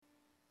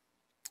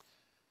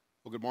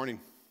Well, good morning.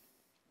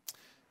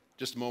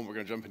 Just a moment, we're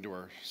going to jump into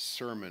our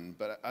sermon,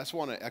 but I just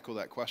want to echo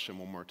that question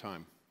one more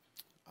time.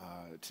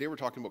 Today we're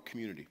talking about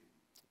community,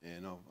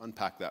 and I'll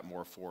unpack that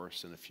more for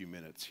us in a few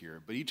minutes here.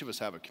 But each of us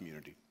have a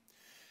community.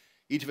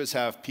 Each of us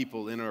have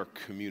people in our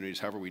communities,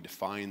 however we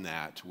define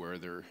that, where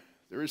there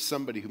is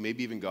somebody who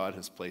maybe even God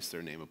has placed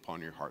their name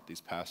upon your heart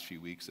these past few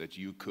weeks that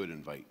you could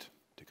invite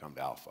to come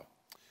to Alpha.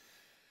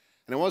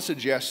 And I want to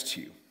suggest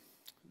to you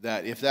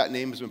that if that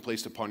name has been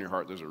placed upon your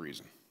heart, there's a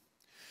reason.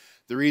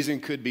 The reason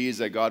could be is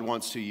that God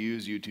wants to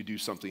use you to do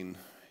something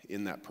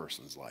in that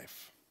person's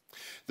life.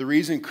 The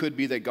reason could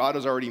be that God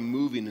is already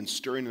moving and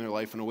stirring in their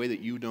life in a way that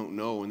you don't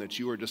know, and that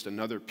you are just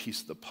another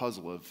piece of the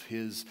puzzle of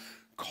His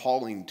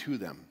calling to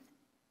them.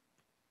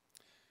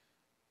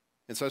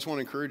 And so I just want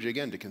to encourage you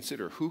again to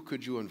consider, who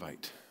could you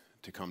invite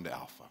to come to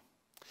Alpha?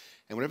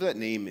 And whatever that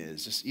name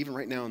is, just even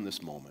right now in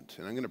this moment,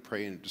 and I'm going to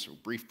pray in just a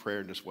brief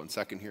prayer in just 1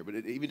 second here, but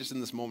even just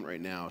in this moment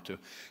right now,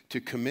 to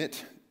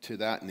commit to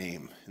that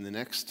name in the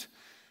next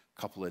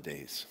couple of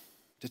days,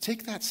 to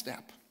take that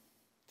step,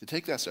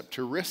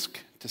 to risk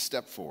to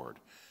step forward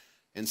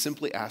and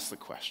simply ask the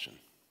question,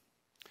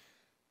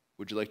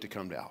 would you like to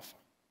come to Alpha?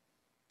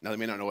 Now, they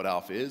may not know what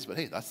Alpha is, but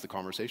hey, that's the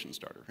conversation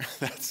starter.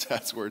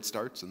 That's where it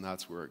starts and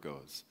that's where it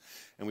goes.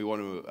 And we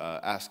want to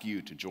ask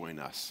you to join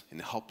us in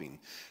helping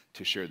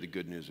to share the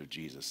good news of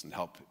Jesus and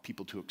help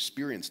people to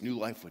experience new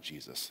life with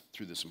Jesus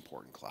through this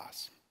important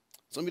class.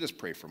 So let me just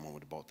pray for a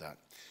moment about that,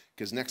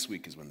 because next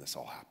week is when this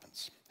all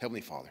happens.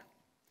 Heavenly Father,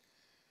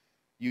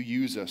 you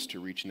use us to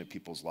reach into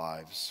people's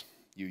lives.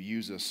 You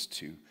use us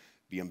to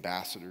be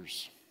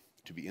ambassadors,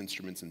 to be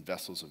instruments and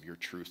vessels of your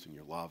truth and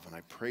your love. And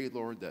I pray,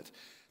 Lord, that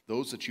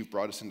those that you've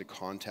brought us into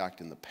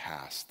contact in the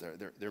past,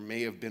 there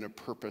may have been a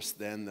purpose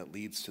then that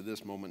leads to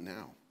this moment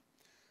now,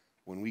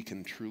 when we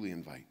can truly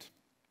invite.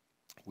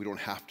 We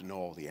don't have to know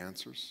all the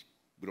answers.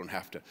 We don't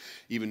have to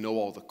even know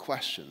all the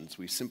questions.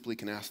 We simply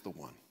can ask the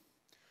one,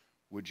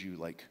 would you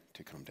like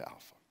to come to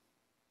Alpha?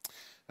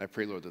 I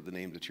pray, Lord, that the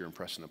names that you're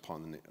impressing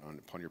upon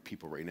your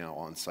people right now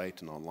on site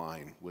and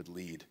online would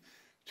lead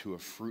to a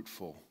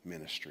fruitful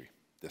ministry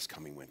this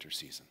coming winter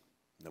season.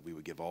 And that we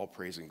would give all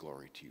praise and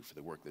glory to you for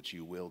the work that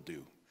you will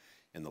do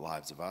in the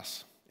lives of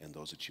us and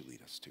those that you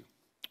lead us to.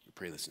 We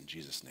pray this in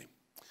Jesus' name.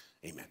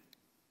 Amen.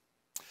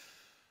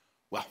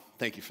 Well,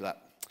 thank you for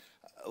that.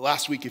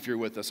 Last week, if you're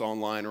with us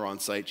online or on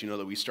site, you know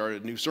that we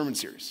started a new sermon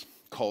series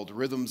called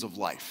Rhythms of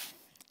Life.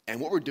 And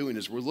what we're doing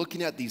is we're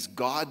looking at these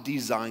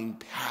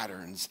God-designed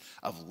patterns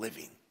of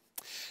living.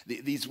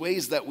 These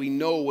ways that we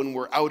know when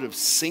we're out of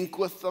sync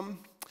with them,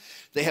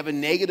 they have a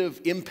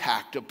negative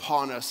impact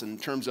upon us in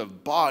terms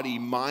of body,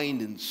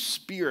 mind, and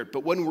spirit.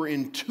 But when we're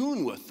in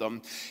tune with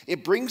them,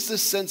 it brings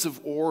this sense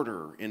of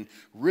order and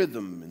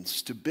rhythm and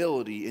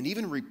stability and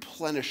even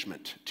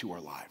replenishment to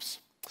our lives.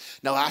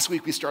 Now, last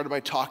week we started by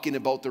talking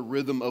about the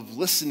rhythm of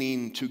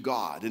listening to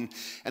God.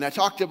 And I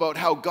talked about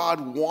how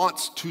God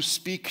wants to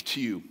speak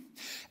to you.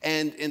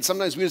 And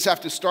sometimes we just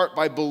have to start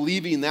by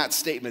believing that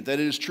statement,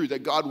 that it is true,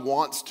 that God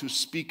wants to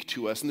speak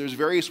to us. And there's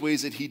various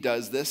ways that he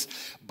does this,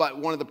 but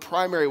one of the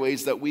primary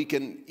ways that we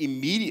can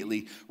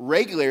immediately,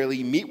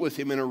 regularly meet with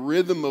him in a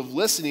rhythm of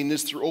listening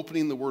is through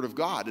opening the Word of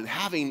God and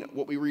having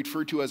what we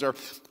refer to as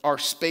our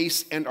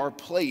space and our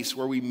place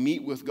where we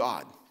meet with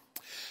God.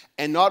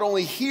 And not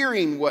only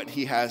hearing what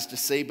he has to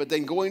say, but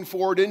then going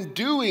forward and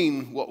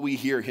doing what we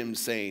hear him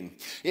saying.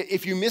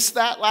 If you missed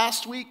that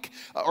last week,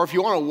 or if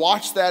you want to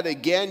watch that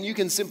again, you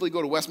can simply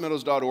go to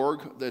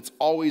westmeadows.org. That's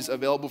always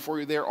available for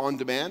you there on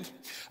demand.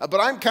 But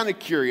I'm kind of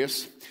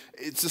curious.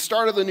 It's the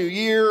start of the new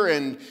year,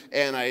 and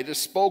I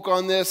just spoke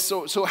on this.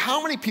 So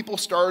how many people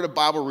started a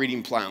Bible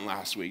reading plan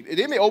last week? Did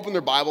anybody open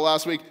their Bible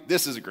last week?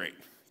 This is great.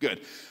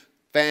 Good.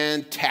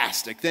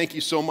 Fantastic. Thank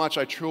you so much.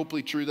 I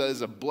truly that is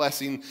a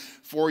blessing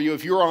for you.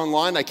 If you're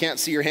online, I can't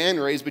see your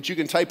hand raised, but you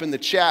can type in the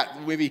chat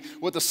maybe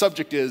what the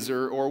subject is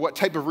or what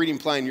type of reading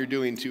plan you're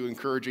doing to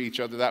encourage each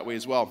other that way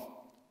as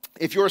well.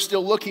 If you're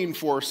still looking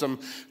for some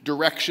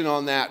direction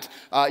on that,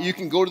 you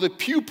can go to the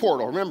Pew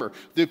Portal. Remember,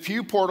 the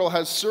Pew Portal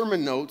has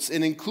sermon notes,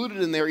 and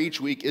included in there each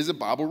week is a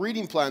Bible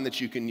reading plan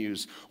that you can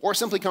use, or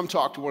simply come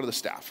talk to one of the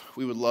staff.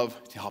 We would love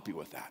to help you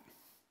with that.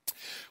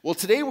 Well,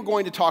 today we're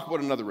going to talk about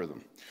another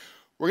rhythm.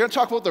 We're going to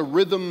talk about the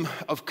rhythm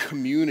of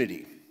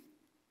community.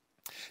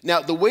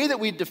 Now, the way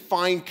that we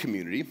define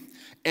community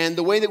and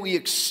the way that we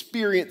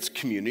experience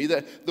community,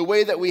 the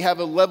way that we have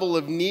a level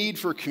of need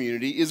for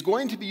community is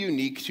going to be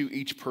unique to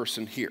each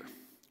person here.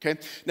 Okay?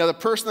 Now, the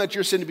person that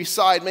you're sitting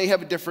beside may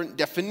have a different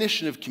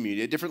definition of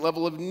community, a different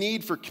level of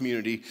need for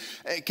community,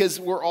 because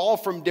we're all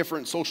from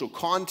different social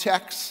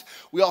contexts.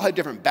 We all have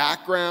different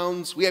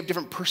backgrounds. We have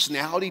different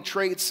personality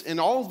traits, and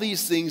all of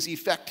these things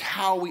affect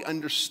how we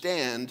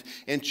understand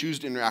and choose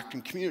to interact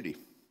in community.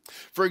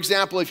 For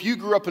example, if you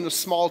grew up in a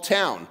small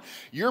town,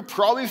 you're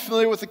probably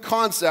familiar with the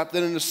concept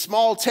that in a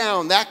small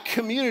town, that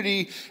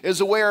community is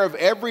aware of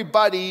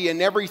everybody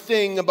and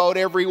everything about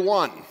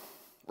everyone,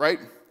 right?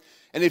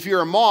 And if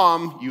you're a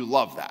mom, you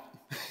love that.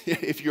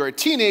 If you're a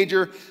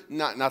teenager,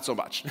 not so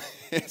much.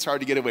 It's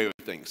hard to get away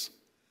with things.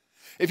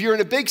 If you're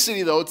in a big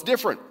city, though, it's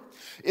different.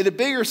 In a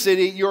bigger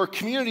city, your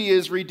community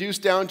is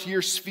reduced down to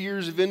your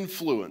spheres of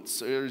influence.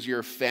 There's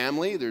your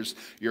family, there's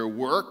your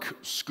work,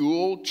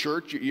 school,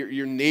 church,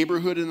 your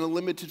neighborhood in a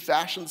limited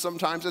fashion.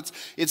 Sometimes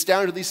it's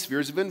down to these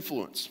spheres of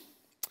influence.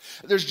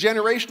 There's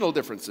generational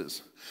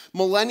differences.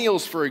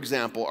 Millennials, for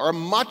example, are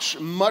much,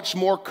 much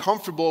more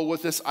comfortable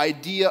with this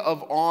idea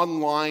of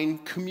online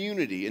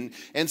community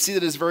and see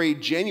that as a very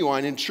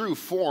genuine and true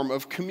form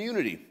of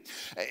community.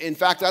 In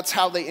fact, that's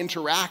how they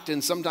interact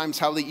and sometimes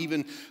how they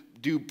even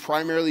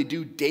primarily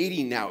do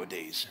dating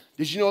nowadays.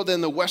 Did you know that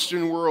in the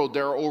Western world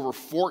there are over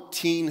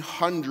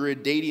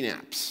 1,400 dating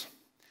apps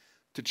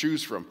to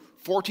choose from?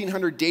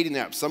 1,400 dating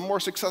apps, some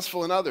more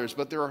successful than others,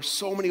 but there are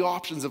so many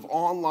options of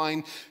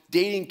online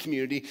dating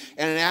community,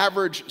 and an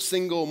average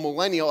single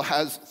millennial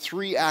has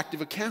 3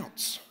 active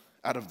accounts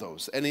out of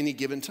those at any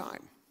given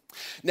time.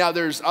 Now,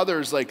 there's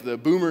others like the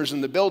boomers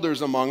and the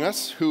builders among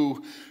us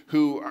who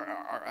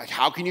are like,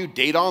 how can you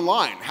date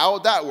online? How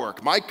would that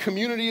work? My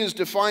community is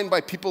defined by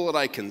people that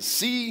I can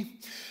see,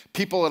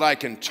 people that I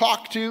can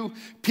talk to,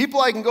 people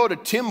I can go to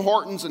Tim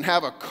Hortons and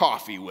have a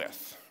coffee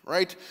with.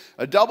 Right?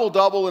 A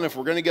double-double, and if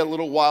we're going to get a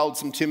little wild,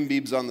 some Tim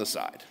Biebs on the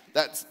side.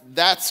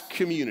 That's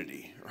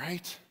community,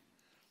 right?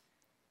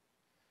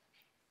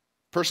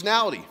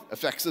 Personality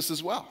affects this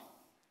as well.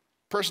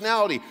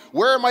 Personality.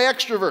 Where are my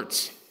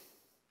extroverts?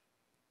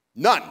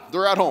 None.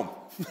 They're at home.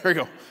 There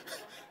you go.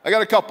 I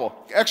got a couple.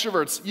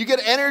 Extroverts. You get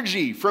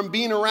energy from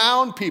being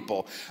around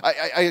people.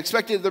 I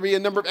expected there to be a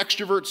number of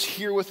extroverts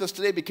here with us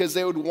today because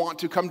they would want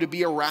to come to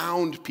be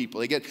around people.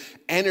 They get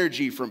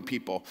energy from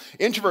people.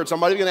 Introverts, I'm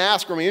not even going to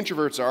ask where my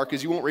introverts are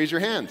because you won't raise your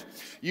hand.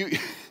 You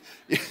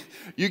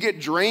get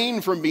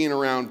drained from being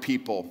around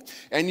people,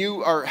 and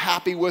you are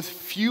happy with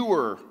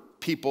fewer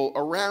people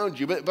around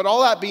you. But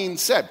all that being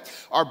said,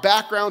 our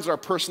backgrounds, our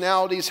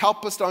personalities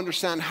help us to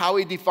understand how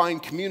we define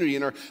community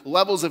and our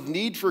levels of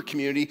need for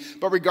community.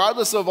 But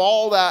regardless of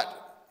all that,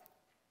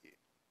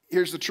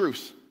 here's the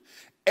truth.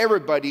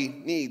 Everybody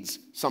needs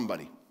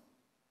somebody.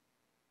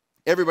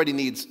 Everybody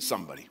needs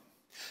somebody.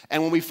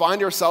 And when we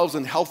find ourselves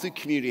in healthy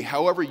community,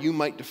 however you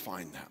might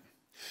define that,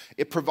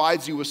 it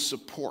provides you with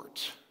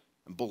support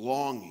and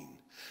belonging,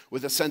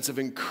 with a sense of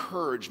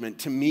encouragement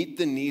to meet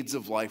the needs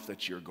of life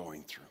that you're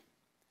going through.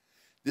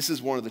 This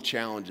is one of the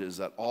challenges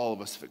that all of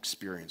us have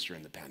experienced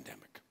during the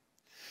pandemic,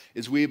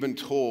 is we have been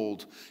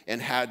told and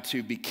had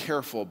to be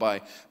careful by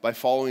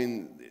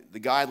following the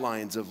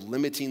guidelines of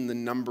limiting the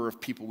number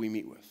of people we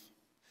meet with,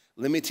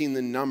 limiting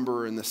the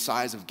number and the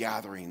size of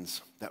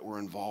gatherings that we're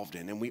involved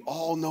in. And we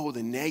all know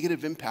the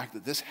negative impact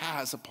that this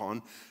has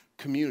upon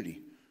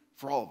community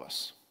for all of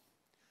us,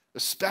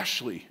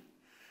 especially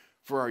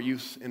for our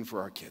youth and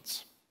for our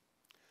kids.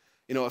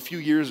 You know, a few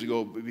years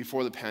ago,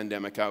 before the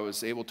pandemic, I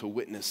was able to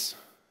witness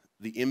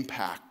the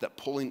impact that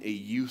pulling a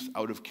youth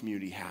out of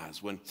community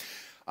has. When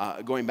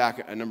going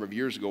back a number of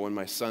years ago, when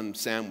my son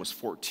Sam was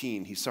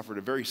 14, he suffered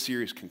a very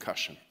serious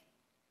concussion.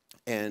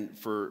 And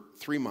for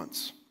 3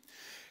 months,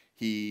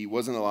 he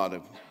wasn't allowed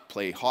to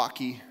play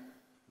hockey,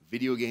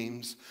 video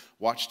games,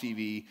 watch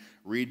TV,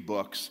 read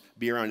books,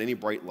 be around any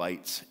bright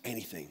lights,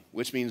 anything.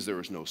 Which means there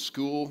was no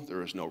school, there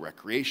was no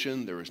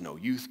recreation, there was no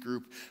youth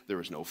group, there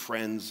was no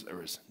friends, there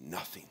was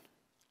nothing.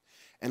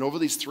 And over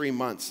these 3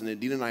 months,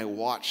 Nadine and I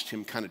watched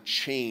him kind of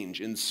change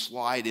and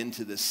slide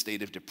into this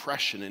state of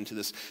depression, into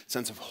this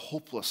sense of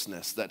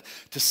hopelessness that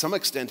to some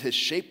extent has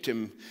shaped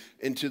him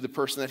into the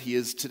person that he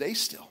is today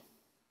still.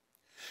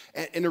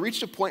 And it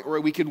reached a point where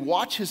we could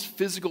watch his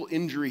physical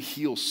injury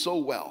heal so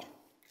well,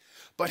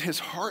 but his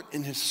heart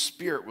and his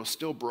spirit was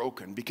still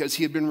broken because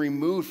he had been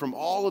removed from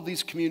all of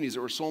these communities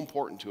that were so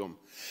important to him.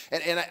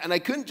 And I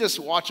couldn't just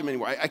watch him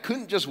anymore. I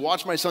couldn't just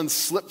watch my son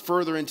slip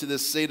further into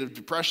this state of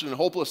depression and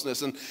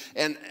hopelessness,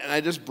 and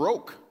I just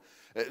broke.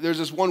 There's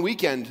this one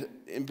weekend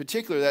in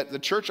particular that the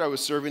church I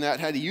was serving at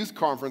had a youth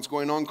conference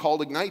going on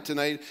called Ignite, and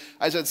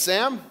I said,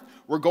 Sam,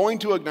 we're going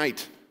to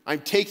Ignite. I'm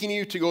taking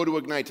you to go to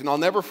Ignite. And I'll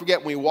never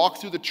forget when we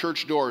walked through the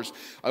church doors.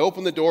 I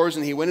opened the doors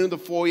and he went into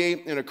the foyer,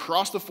 and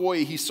across the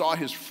foyer he saw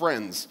his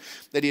friends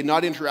that he had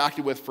not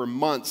interacted with for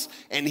months.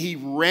 And he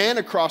ran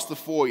across the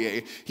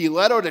foyer. He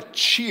let out a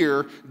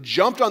cheer,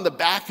 jumped on the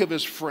back of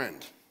his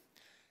friend.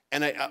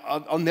 And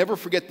I'll never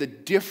forget the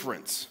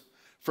difference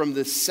from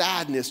the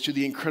sadness to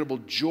the incredible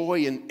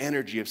joy and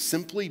energy of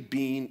simply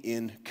being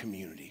in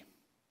community.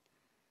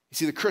 You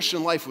see, the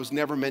Christian life was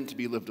never meant to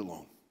be lived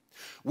alone.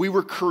 We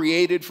were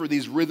created for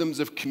these rhythms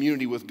of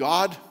community with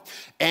God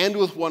and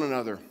with one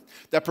another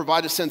that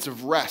provide a sense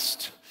of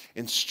rest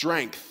and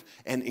strength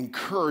and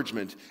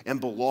encouragement and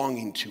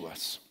belonging to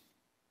us.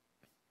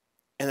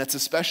 And that's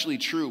especially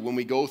true when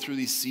we go through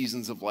these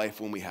seasons of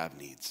life when we have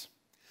needs.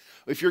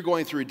 If you're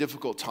going through a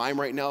difficult time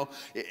right now,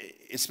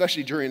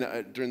 especially during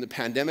the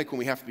pandemic when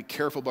we have to be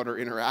careful about our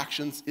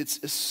interactions, it's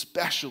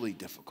especially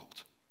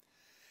difficult.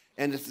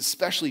 And it's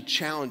especially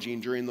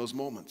challenging during those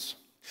moments.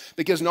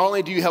 Because not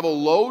only do you have a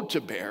load to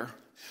bear,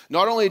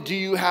 not only do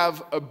you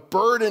have a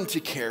burden to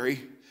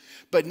carry,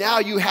 but now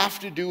you have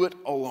to do it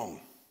alone.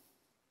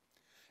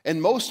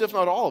 And most, if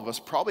not all of us,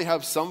 probably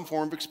have some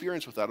form of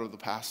experience with that over the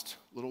past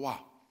little while.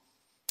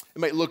 It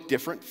might look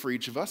different for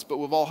each of us, but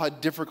we've all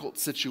had difficult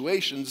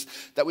situations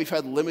that we've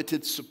had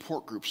limited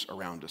support groups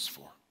around us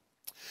for.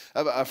 I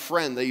have a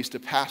friend that I used to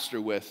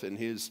pastor with, and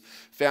his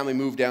family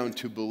moved down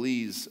to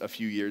Belize a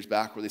few years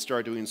back where they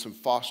started doing some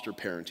foster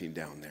parenting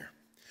down there.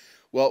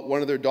 Well,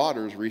 one of their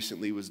daughters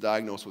recently was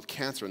diagnosed with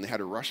cancer, and they had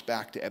to rush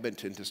back to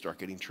Edmonton to start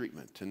getting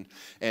treatment.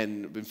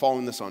 And I've been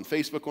following this on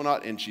Facebook and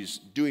whatnot, and she's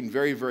doing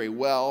very, very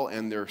well,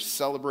 and they're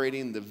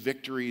celebrating the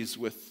victories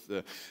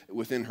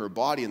within her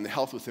body and the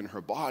health within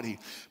her body,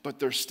 but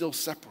they're still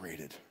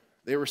separated.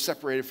 They were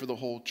separated for the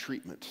whole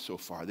treatment so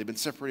far. They've been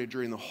separated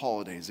during the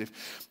holidays.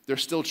 They're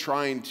still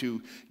trying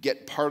to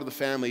get part of the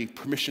family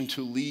permission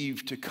to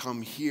leave to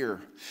come here.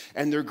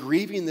 And they're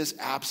grieving this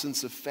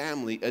absence of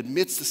family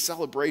amidst the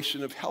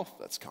celebration of health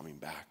that's coming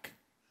back.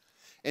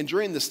 And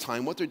during this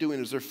time, what they're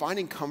doing is they're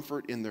finding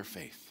comfort in their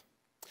faith.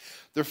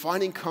 They're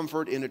finding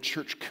comfort in a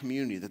church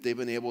community that they've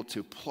been able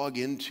to plug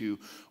into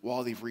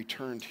while they've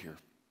returned here.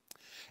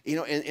 You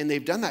know, and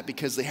they've done that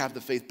because they have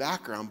the faith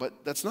background,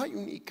 but that's not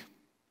unique.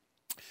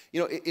 You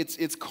know,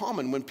 it's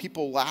common when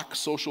people lack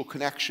social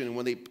connection and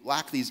when they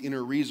lack these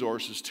inner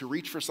resources to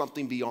reach for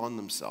something beyond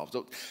themselves,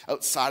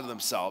 outside of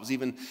themselves,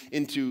 even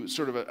into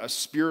sort of a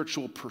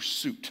spiritual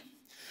pursuit.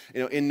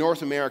 You know, in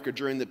North America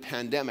during the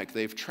pandemic,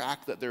 they've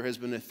tracked that there has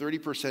been a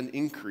 30%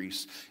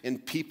 increase in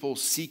people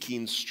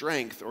seeking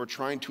strength or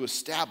trying to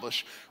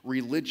establish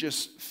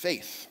religious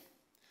faith.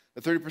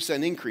 A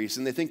 30% increase,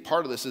 and they think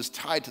part of this is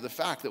tied to the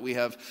fact that we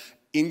have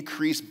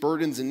increased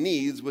burdens and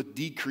needs with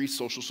decreased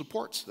social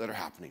supports that are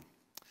happening.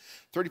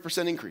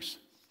 30% increase.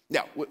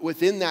 Now,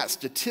 within that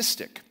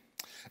statistic,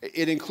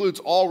 it includes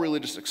all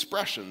religious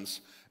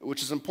expressions,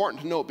 which is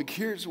important to note, but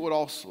here's what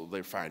also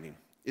they're finding,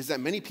 is that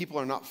many people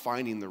are not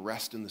finding the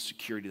rest and the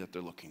security that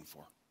they're looking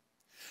for.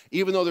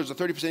 Even though there's a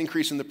 30%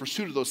 increase in the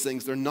pursuit of those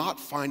things, they're not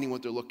finding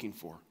what they're looking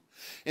for.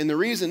 And the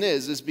reason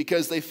is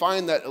because they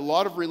find that a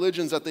lot of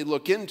religions that they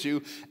look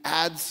into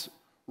adds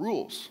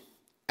rules,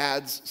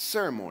 adds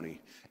ceremony,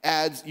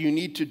 adds you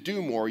need to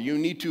do more, you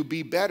need to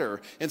be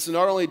better. And so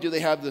not only do they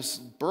have this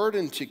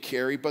burden to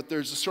carry, but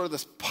there's sort of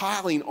this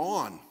piling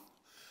on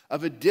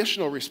of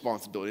additional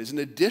responsibilities and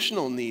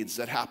additional needs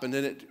that happen,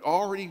 and it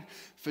already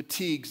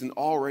fatigues an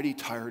already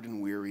tired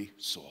and weary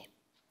soul.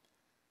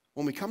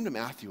 When we come to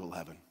Matthew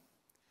 11,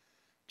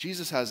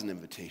 Jesus has an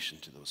invitation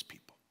to those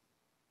people.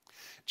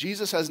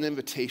 Jesus has an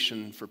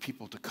invitation for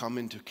people to come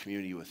into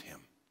community with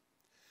him.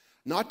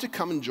 Not to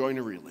come and join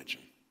a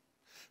religion,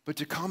 but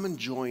to come and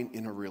join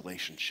in a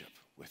relationship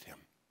with him.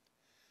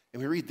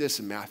 And we read this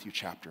in Matthew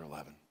chapter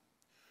 11,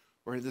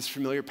 where in this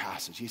familiar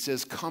passage, he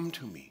says, "Come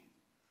to me,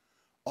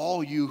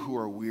 all you who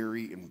are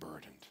weary and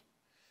burdened,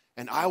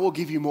 and I will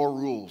give you more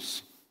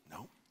rules."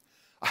 No.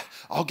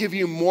 I'll give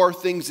you more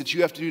things that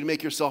you have to do to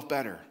make yourself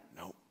better.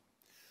 No.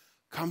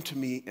 Come to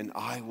me and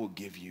I will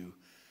give you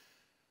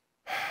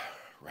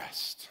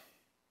rest.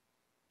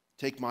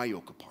 Take my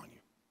yoke upon you,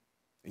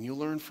 and you'll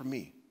learn from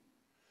me.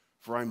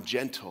 For I'm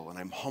gentle and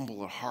I'm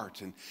humble at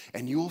heart,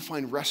 and you will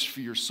find rest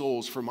for your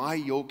souls, for my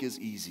yoke is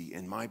easy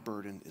and my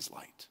burden is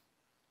light.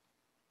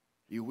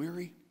 Are you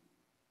weary?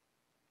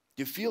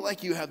 Do you feel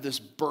like you have this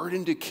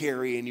burden to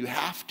carry and you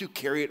have to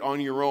carry it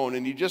on your own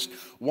and you just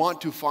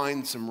want to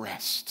find some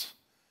rest?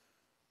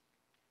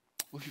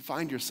 Well, if you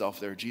find yourself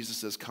there, Jesus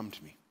says, "Come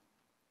to me.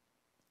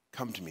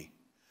 Come to me.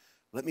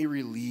 Let me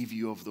relieve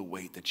you of the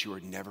weight that you are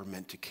never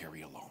meant to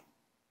carry alone."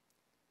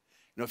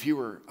 You know, if you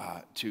were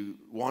to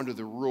wander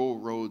the rural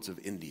roads of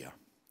India,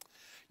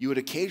 you would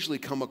occasionally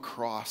come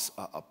across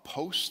a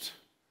post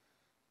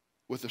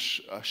with a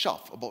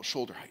shelf about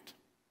shoulder height.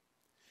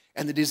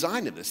 And the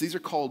design of these are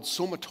called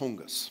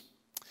somatongas.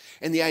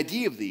 And the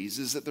idea of these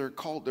is that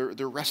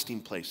they're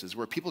resting places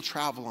where people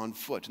travel on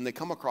foot, and they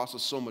come across a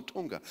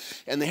somatonga,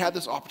 and they have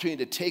this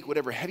opportunity to take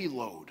whatever heavy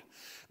load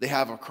they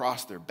have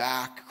across their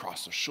back,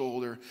 across their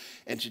shoulder,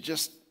 and to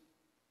just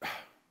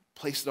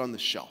place it on the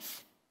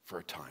shelf for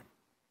a time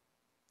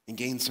and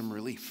gain some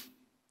relief.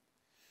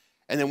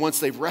 And then once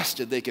they've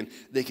rested, they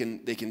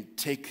can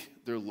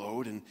take their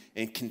load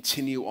and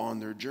continue on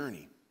their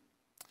journey.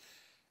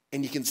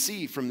 And you can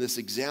see from this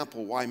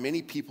example why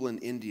many people in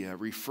India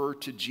refer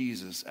to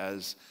Jesus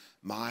as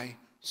my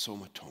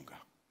somatonga.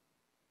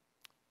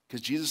 Because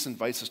Jesus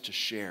invites us to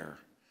share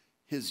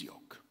his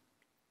yoke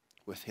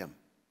with him.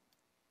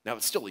 Now,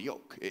 it's still a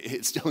yoke.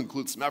 It still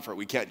includes some effort.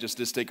 We can't just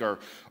take our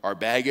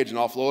baggage and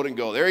offload and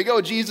go, "There you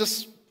go,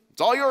 Jesus.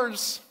 It's all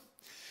yours."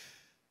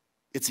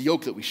 It's a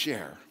yoke that we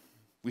share.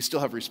 We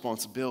still have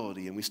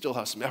responsibility and we still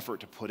have some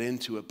effort to put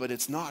into it, but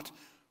it's not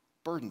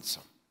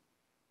burdensome.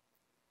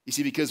 You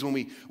see, because when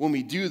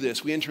we do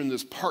this, we enter into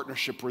this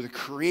partnership where the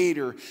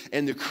Creator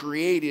and the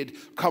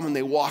created come and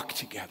they walk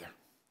together.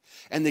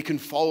 And they can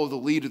follow the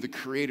lead of the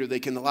Creator. They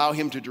can allow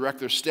him to direct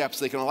their steps.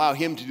 They can allow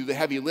him to do the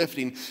heavy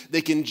lifting.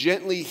 They can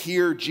gently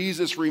hear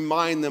Jesus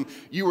remind them,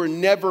 "You were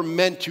never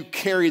meant to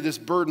carry this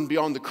burden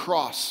beyond the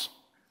cross.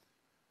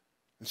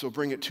 And so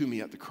bring it to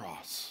me at the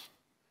cross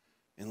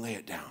and lay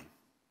it down.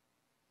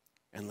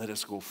 And let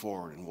us go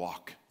forward and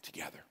walk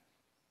together."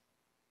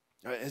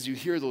 As you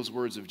hear those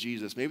words of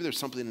Jesus, maybe there's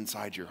something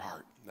inside your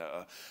heart,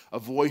 a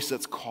voice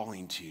that's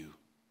calling to you,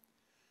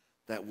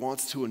 that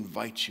wants to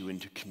invite you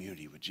into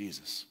community with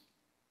Jesus,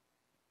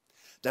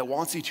 that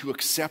wants you to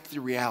accept the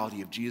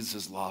reality of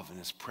Jesus' love and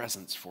his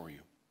presence for you,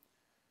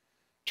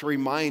 to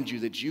remind you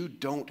that you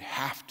don't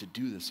have to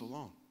do this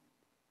alone.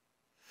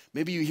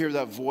 Maybe you hear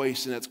that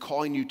voice and it's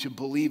calling you to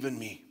believe in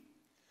me,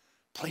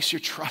 place your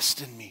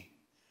trust in me.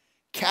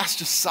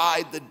 Cast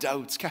aside the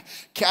doubts.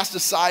 Cast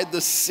aside the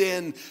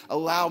sin.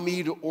 Allow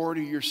me to order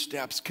your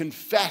steps.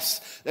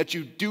 Confess that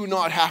you do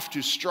not have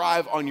to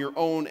strive on your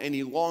own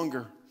any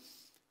longer.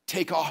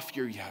 Take off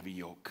your heavy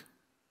yoke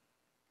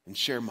and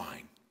share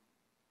mine.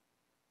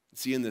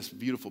 See, in this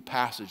beautiful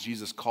passage,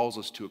 Jesus calls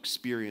us to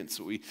experience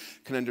what we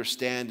can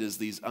understand as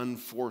these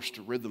unforced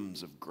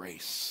rhythms of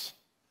grace.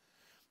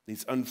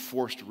 These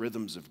unforced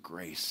rhythms of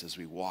grace as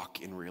we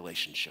walk in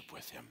relationship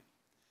with him.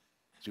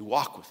 As we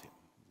walk with him,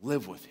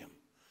 live with him,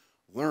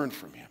 learn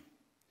from him,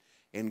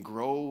 and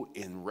grow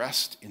in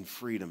rest and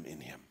freedom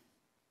in him.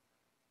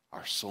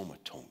 Our soma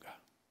tonga.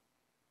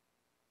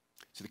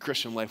 See, the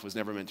Christian life was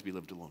never meant to be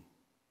lived alone.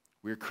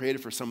 We were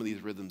created for some of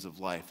these rhythms of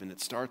life, and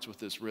it starts with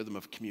this rhythm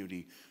of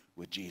community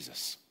with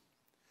Jesus.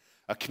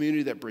 A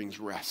community that brings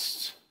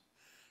rest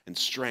and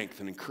strength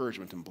and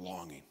encouragement and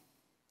belonging.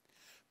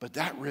 But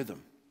that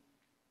rhythm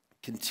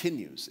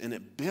continues and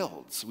it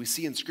builds. We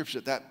see in Scripture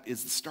that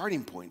is the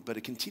starting point, but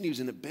it continues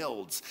and it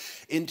builds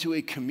into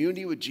a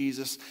community with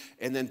Jesus.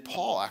 And then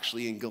Paul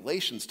actually in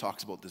Galatians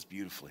talks about this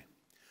beautifully,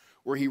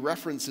 where he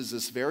references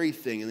this very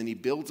thing and then he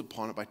builds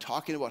upon it by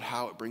talking about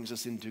how it brings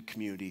us into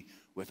community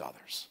with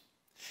others.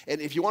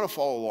 And if you want to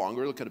follow along,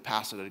 we're looking at a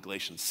passage out of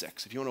Galatians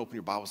 6. If you want to open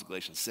your Bibles to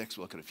Galatians 6,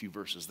 we'll look at a few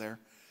verses there.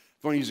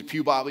 If you want to use a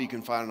Pew Bible, you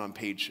can find it on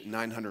page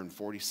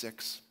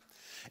 946.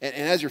 And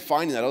as you're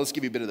finding that, I'll just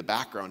give you a bit of the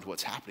background to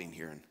what's happening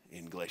here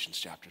in Galatians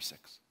chapter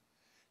 6.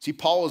 See,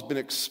 Paul has been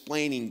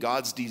explaining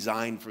God's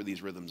design for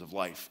these rhythms of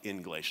life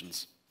in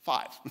Galatians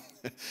 5.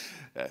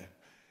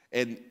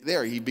 And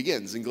there he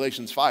begins in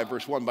Galatians 5,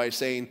 verse 1 by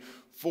saying,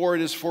 "For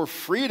it is for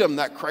freedom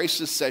that Christ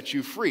has set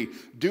you free.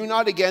 Do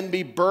not again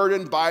be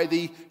burdened by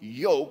the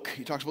yoke."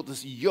 He talks about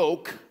this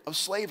yoke of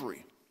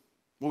slavery.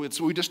 Well, it's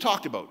what we just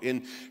talked about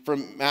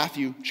from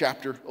Matthew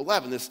chapter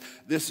 11,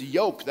 this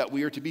yoke that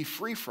we are to be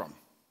free from.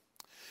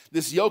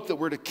 This yoke that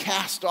we're to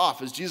cast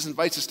off, as Jesus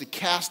invites us to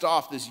cast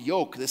off this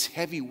yoke, this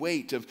heavy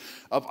weight of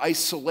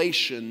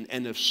isolation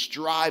and of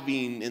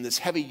striving and this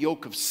heavy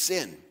yoke of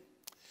sin.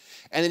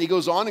 And then he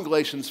goes on in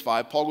Galatians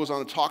 5, Paul goes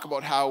on to talk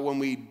about how when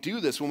we do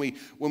this, when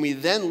we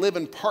then live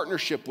in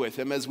partnership with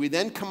him, as we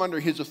then come under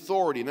his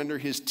authority and under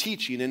his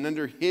teaching and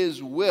under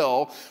his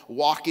will,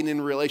 walking in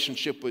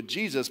relationship with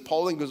Jesus,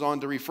 Paul then goes on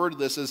to refer to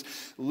this as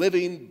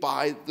living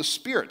by the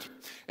Spirit.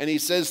 And he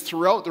says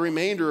throughout the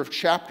remainder of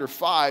chapter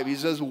 5, he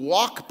says,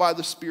 walk by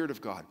the Spirit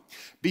of God.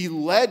 Be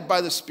led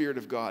by the Spirit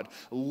of God.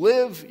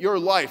 Live your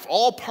life,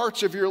 all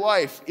parts of your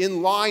life,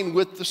 in line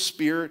with the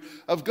Spirit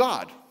of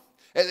God.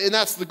 And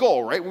that's the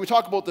goal, right? When we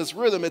talk about this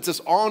rhythm, it's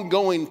this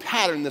ongoing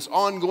pattern, this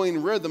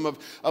ongoing rhythm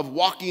of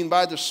walking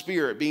by the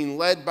Spirit, being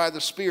led by the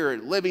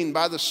Spirit, living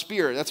by the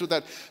Spirit. That's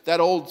what that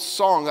old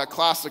song, that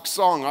classic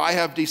song, I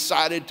have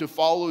decided to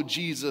follow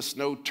Jesus,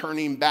 no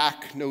turning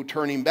back, no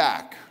turning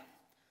back.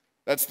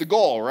 That's the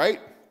goal,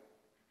 right?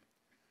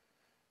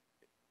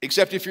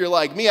 Except if you're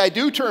like me, I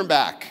do turn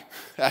back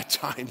at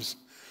times.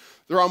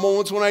 There are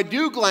moments when I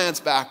do glance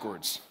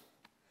backwards.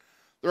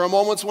 There are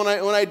moments when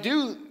I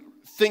do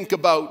think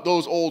about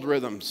those old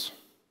rhythms,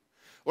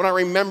 when I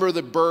remember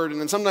the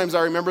burden, and sometimes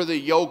I remember the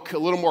yoke a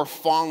little more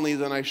fondly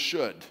than I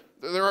should.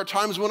 There are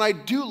times when I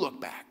do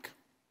look back,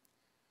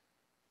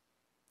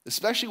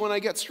 especially when I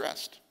get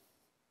stressed,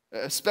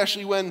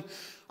 especially when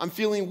I'm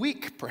feeling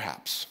weak,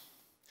 perhaps,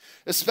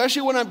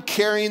 especially when I'm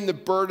carrying the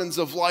burdens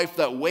of life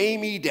that weigh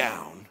me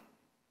down,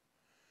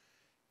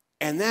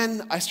 and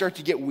then I start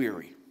to get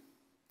weary,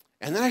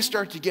 and then I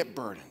start to get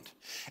burdened,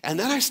 and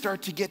then I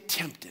start to get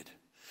tempted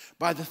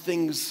by the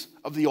things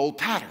of the old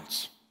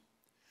patterns.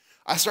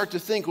 I start to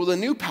think, well, the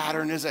new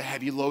pattern is a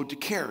heavy load to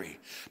carry.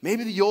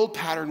 Maybe the old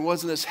pattern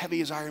wasn't as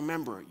heavy as I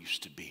remember it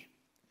used to be.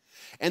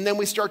 And then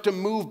we start to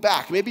move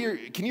back.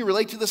 Can you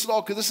relate to this at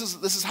all? Because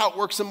this is how it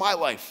works in my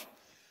life.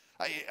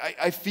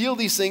 I feel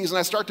these things and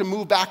I start to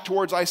move back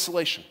towards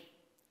isolation.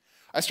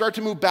 I start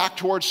to move back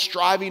towards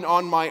striving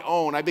on my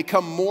own. I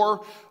become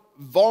more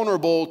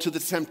vulnerable to the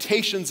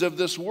temptations of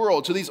this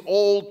world, to these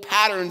old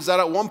patterns that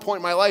at one point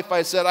in my life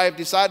I said, I have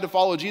decided to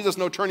follow Jesus,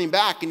 no turning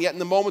back, and yet in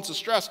the moments of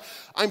stress,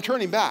 I'm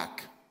turning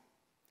back.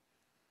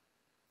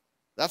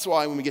 That's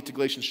why when we get to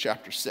Galatians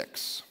chapter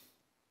 6,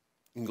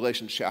 in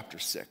Galatians chapter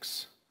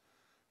 6,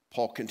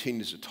 Paul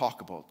continues to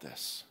talk about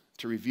this,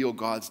 to reveal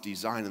God's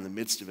design in the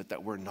midst of it,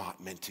 that we're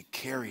not meant to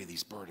carry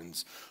these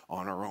burdens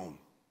on our own.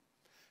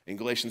 In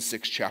Galatians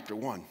 6, chapter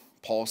 1,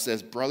 Paul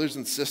says, brothers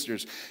and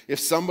sisters, if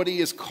somebody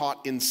is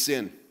caught in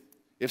sin,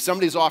 if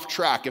somebody's off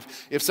track,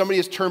 if somebody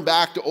has turned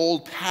back to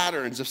old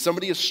patterns, if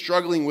somebody is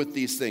struggling with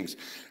these things,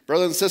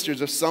 brothers and sisters,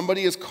 if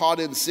somebody is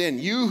caught in sin,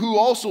 you who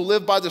also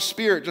live by the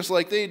Spirit, just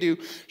like they do,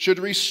 should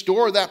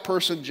restore that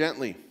person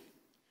gently.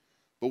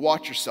 But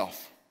watch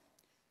yourself,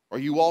 or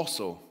you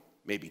also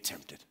may be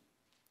tempted.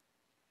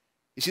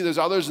 You see, there's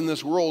others in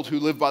this world who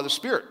live by the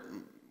Spirit.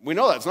 We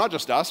know that. It's not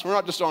just us. We're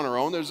not just on our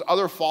own. There's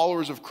other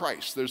followers of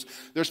Christ.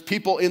 There's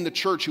people in the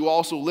church who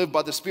also live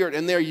by the Spirit,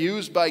 and they're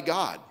used by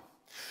God.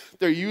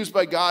 They're used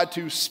by God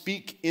to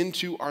speak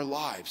into our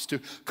lives, to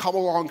come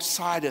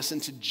alongside us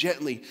and to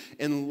gently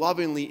and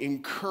lovingly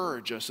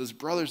encourage us as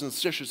brothers and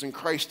sisters in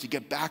Christ to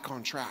get back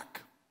on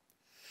track.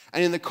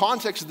 And in the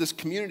context of this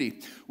community,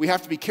 we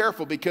have to be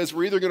careful because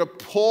we're either going to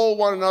pull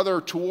one another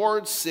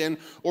towards sin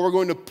or we're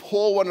going to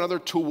pull one another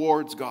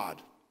towards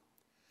God.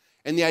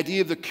 And the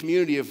idea of the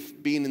community,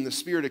 of being in the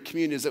spirit of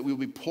community, is that we'll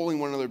be pulling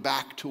one another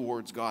back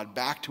towards God,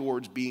 back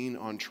towards being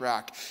on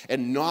track,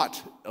 and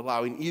not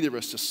allowing either of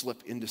us to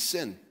slip into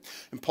sin.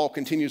 And Paul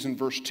continues in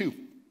verse 2.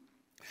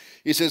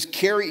 He says,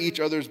 carry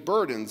each other's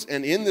burdens,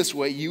 and in this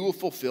way you will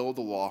fulfill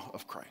the law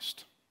of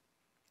Christ.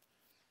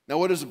 Now,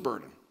 what is a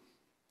burden?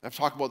 I've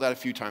talked about that a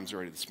few times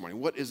already this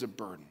morning. What is a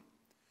burden?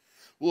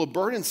 Well, a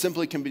burden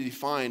simply can be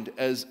defined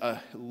as a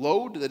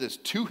load that is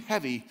too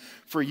heavy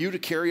for you to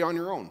carry on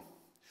your own.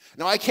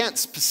 Now, I can't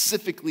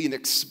specifically and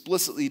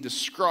explicitly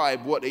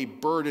describe what a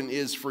burden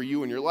is for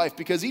you in your life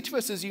because each of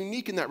us is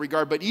unique in that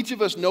regard, but each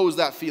of us knows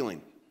that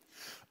feeling.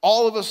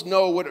 All of us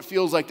know what it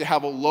feels like to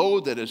have a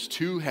load that is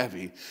too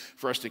heavy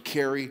for us to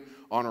carry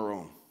on our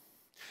own.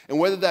 And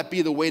whether that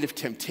be the weight of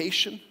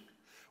temptation,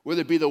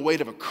 whether it be the weight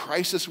of a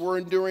crisis we're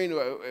enduring,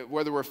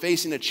 whether we're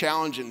facing a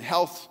challenge in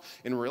health,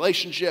 in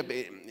relationship,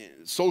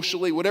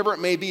 socially, whatever it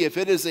may be, if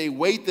it is a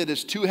weight that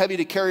is too heavy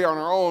to carry on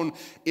our own,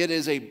 it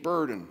is a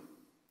burden.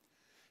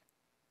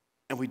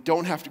 And we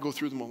don't have to go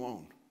through them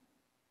alone.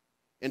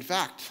 In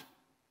fact,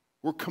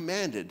 we're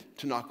commanded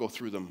to not go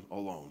through them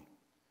alone.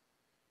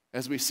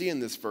 As we see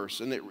in this verse,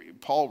 and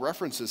Paul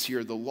references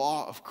here the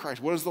law of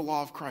Christ. What is the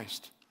law of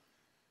Christ?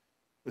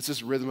 It's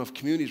this rhythm of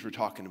communities we're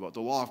talking about. The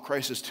law of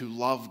Christ is to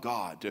love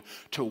God,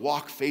 to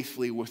walk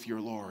faithfully with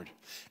your Lord,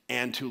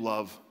 and to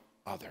love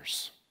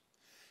others.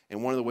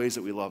 And one of the ways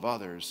that we love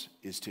others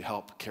is to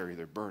help carry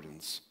their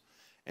burdens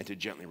and to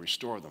gently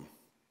restore them.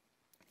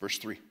 Verse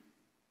 3.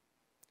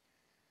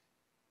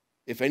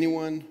 If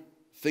anyone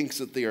thinks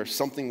that they are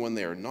something when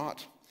they are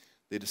not,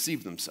 they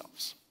deceive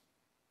themselves.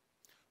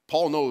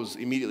 Paul knows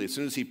immediately, as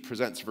soon as he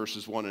presents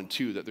verses 1 and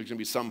 2, that there's going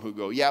to be some who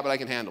go, yeah, but I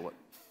can handle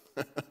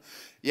it.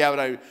 Yeah,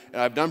 but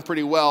I've done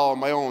pretty well on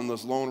my own,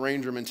 this Lone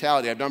Ranger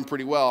mentality. I've done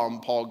pretty well.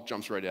 And Paul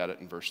jumps right at it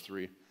in verse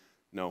 3.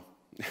 No,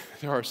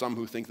 there are some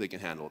who think they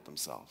can handle it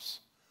themselves.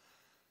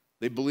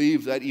 They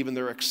believe that even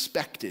they're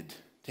expected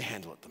to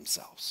handle it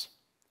themselves.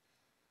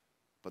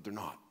 But they're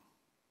not.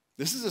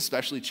 This is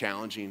especially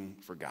challenging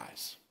for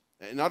guys.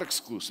 Not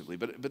exclusively,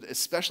 but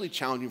especially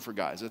challenging for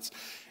guys.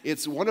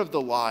 It's one of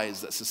the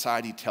lies that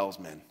society tells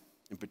men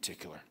in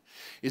particular,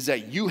 is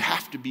that you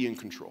have to be in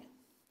control.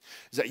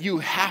 Is that you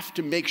have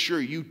to make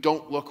sure you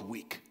don't look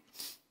weak.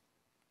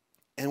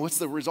 And what's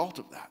the result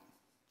of that?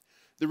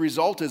 The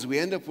result is we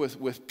end up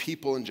with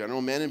people in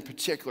general, men in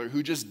particular,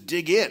 who just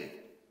dig in.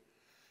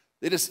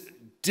 They just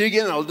dig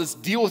in, I'll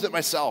just deal with it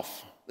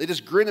myself. They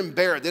just grin and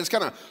bear it. They just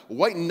kind of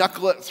white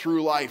knuckle it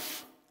through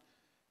life.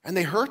 And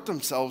they hurt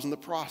themselves in the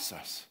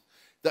process.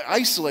 They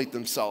isolate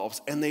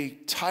themselves and they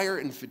tire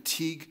and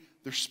fatigue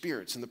their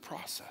spirits in the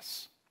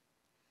process.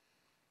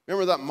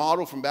 Remember that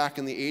model from back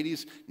in the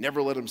 80s?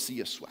 Never let them see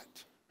you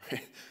sweat. It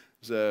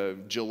was a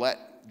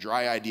Gillette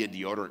Dry Idea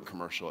deodorant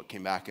commercial. It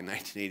came back in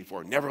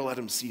 1984. Never let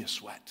them see you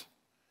sweat.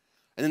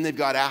 And then they've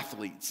got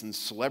athletes and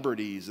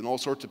celebrities and all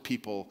sorts of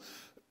people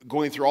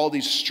going through all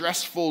these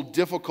stressful,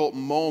 difficult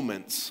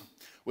moments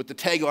with the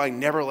tagline,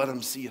 never let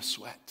them see you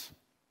sweat.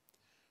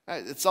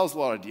 It sells a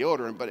lot of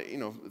deodorant, but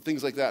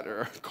things like that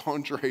are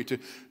contrary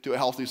to a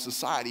healthy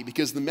society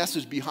because the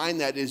message behind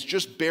that is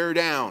just bear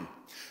down.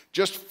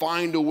 Just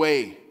find a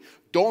way.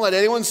 Don't let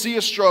anyone see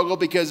you struggle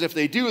because if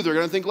they do, they're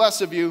going to think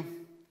less of you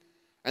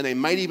and they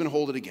might even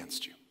hold it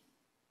against you.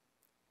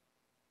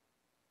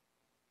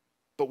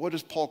 But what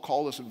does Paul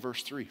call this in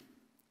verse 3?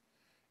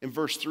 In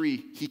verse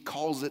 3, he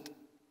calls it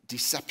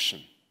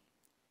deception.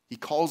 He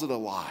calls it a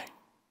lie.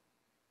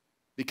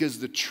 Because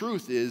the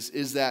truth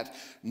is that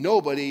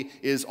nobody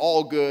is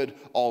all good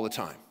all the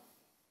time.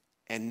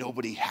 And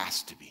nobody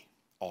has to be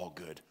all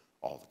good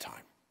all the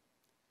time.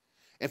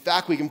 In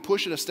fact, we can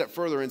push it a step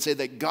further and say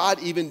that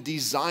God even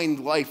designed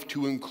life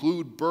to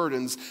include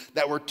burdens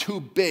that were too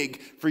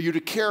big for you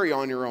to carry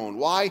on your own.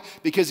 Why?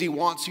 Because he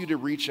wants you to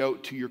reach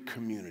out to your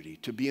community,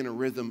 to be in a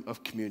rhythm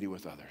of community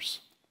with others.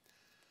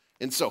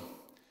 And so,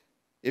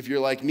 if you're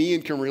like me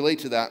and can relate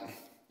to that,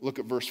 look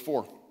at verse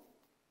 4.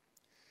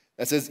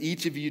 That says,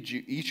 each of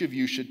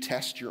you should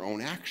test your own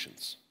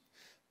actions.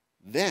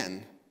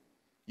 Then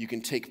you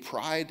can take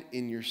pride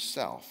in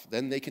yourself.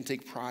 Then they can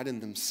take pride in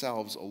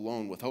themselves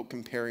alone without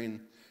comparing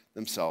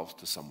themselves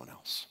to someone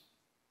else.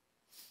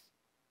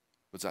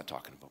 What's that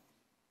talking about?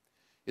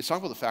 It's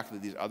talking about the fact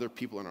that these other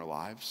people in our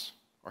lives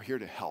are here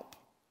to help.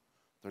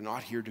 They're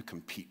not here to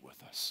compete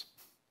with us.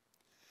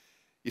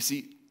 You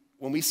see,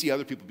 when we see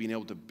other people being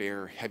able to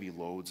bear heavy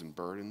loads and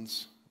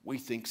burdens, we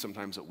think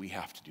sometimes that we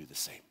have to do the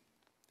same.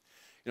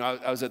 You know,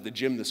 I was at the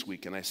gym this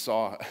week, and I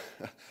saw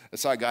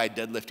a guy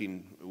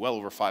deadlifting well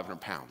over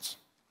 500 pounds.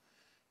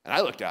 And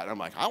I looked at it, and I'm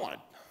like, I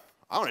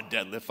want to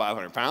deadlift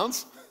 500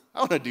 pounds. I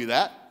want to do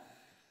that.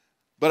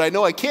 But I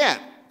know I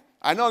can't.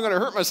 I know I'm going to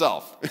hurt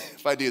myself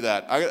if I do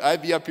that.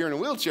 I'd be up here in a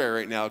wheelchair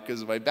right now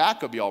because my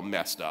back would be all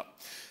messed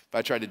up if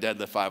I tried to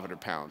deadlift 500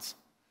 pounds.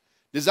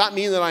 Does that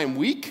mean that I am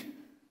weak?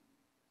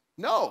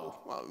 No.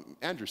 Well,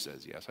 Andrew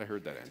says yes. I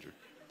heard that, Andrew.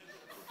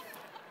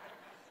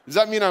 Does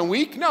that mean I'm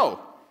weak? No.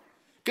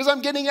 Because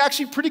I'm getting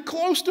actually pretty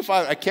close to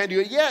 500. I can't do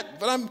it yet,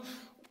 but I'm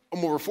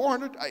over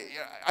 400.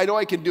 I know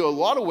I can do a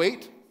lot of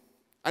weight.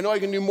 I know I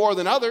can do more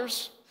than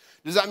others.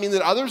 Does that mean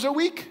that others are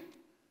weak?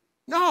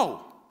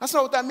 No. That's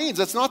not what that means.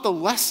 That's not the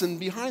lesson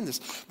behind this.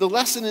 The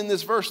lesson in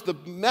this verse, the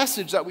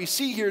message that we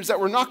see here is that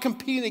we're not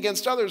competing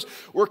against others.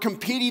 We're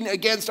competing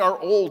against our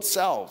old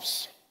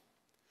selves.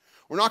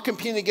 We're not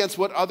competing against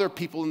what other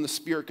people in the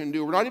Spirit can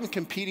do. We're not even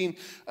competing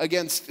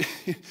against,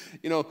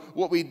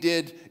 what we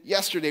did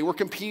yesterday. We're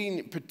competing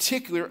in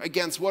particular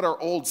against what our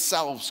old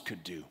selves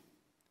could do.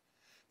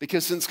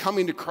 Because since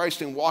coming to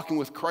Christ and walking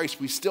with Christ,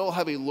 we still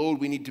have a load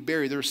we need to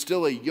bear. There's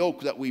still a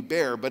yoke that we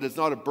bear, but it's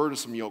not a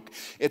burdensome yoke.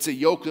 It's a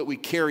yoke that we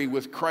carry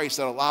with Christ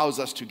that allows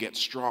us to get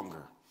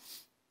stronger.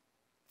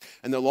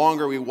 And the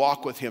longer we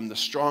walk with him, the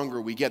stronger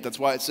we get. That's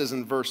why it says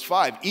in verse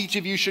 5, each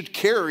of you should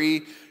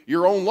carry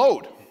your own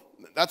load.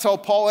 That's how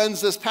Paul ends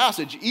this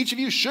passage. Each of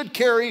you should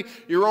carry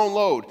your own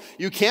load.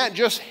 You can't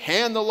just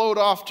hand the load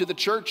off to the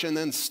church and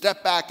then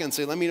step back and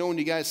say, let me know when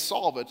you guys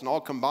solve it, and I'll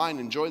combine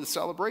and enjoy the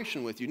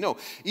celebration with you. No,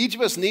 each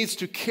of us needs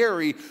to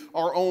carry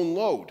our own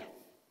load.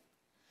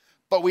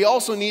 But we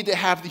also need to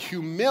have the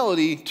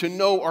humility to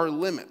know our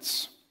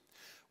limits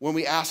when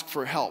we ask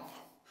for help.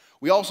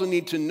 We also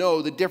need to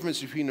know the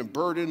difference between a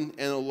burden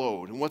and a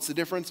load. And what's the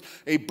difference?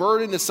 A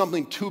burden is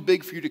something too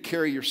big for you to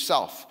carry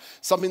yourself,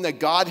 something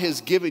that God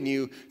has given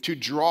you to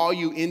draw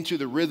you into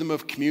the rhythm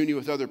of community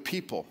with other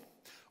people.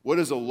 What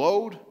is a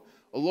load?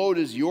 A load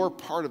is your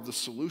part of the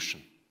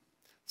solution,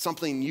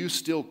 something you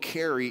still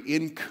carry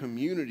in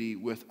community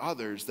with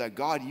others that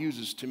God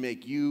uses to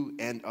make you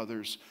and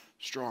others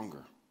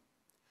stronger.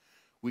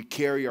 We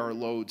carry our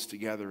loads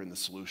together in the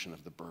solution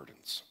of the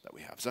burdens that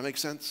we have. Does that make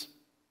sense?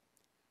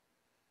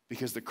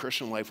 Because the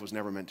Christian life was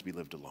never meant to be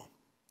lived alone.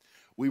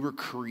 We were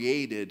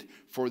created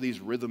for these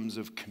rhythms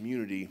of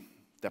community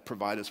that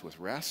provide us with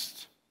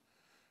rest,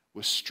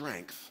 with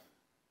strength,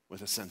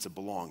 with a sense of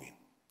belonging.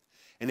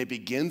 And it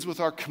begins with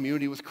our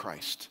community with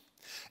Christ.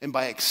 And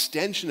by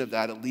extension of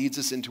that, it leads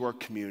us into our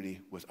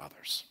community with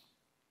others.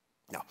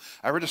 Now,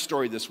 I read a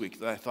story this week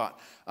that I thought,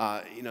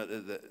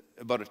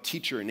 about a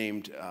teacher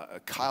named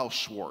Kyle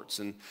Schwartz.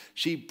 And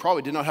she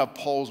probably did not have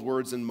Paul's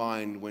words in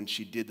mind when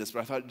she did this,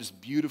 but I thought it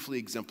just beautifully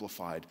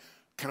exemplified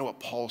kind of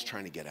what Paul's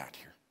trying to get at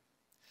here.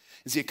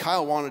 And see,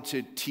 Kyle wanted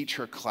to teach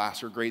her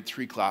class, her grade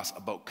 3 class,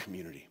 about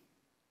community.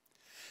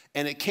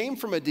 And it came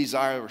from a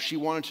desire where she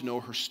wanted to know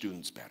her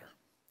students better.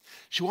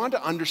 She wanted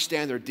to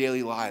understand their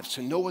daily lives,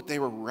 to know what they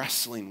were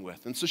wrestling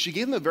with. And so she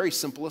gave them a very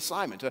simple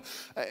assignment,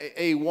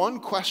 a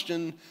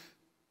one-question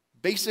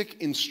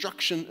basic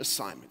instruction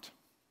assignment.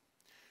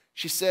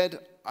 She said,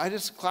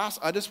 class,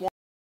 I just want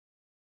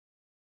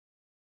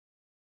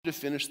to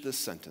finish this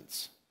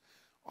sentence.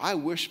 I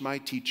wish my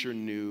teacher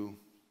knew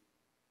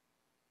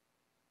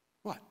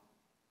what?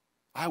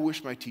 I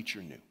wish my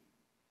teacher knew.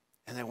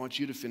 And I want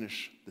you to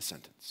finish the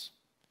sentence.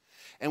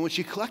 And when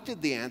she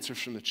collected the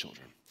answers from the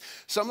children,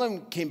 some of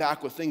them came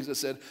back with things that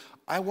said,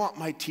 I want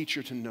my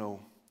teacher to know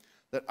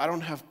that I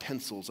don't have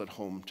pencils at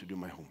home to do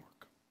my homework.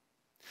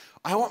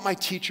 I want my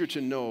teacher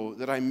to know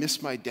that I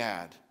miss my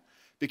dad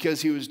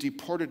because he was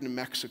deported to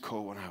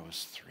Mexico when I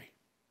was 3.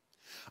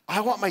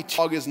 I want my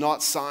dog is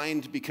not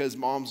signed because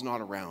mom's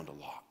not around a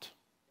lot.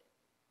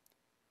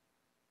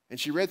 And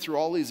she read through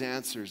all these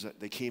answers that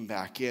they came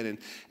back in,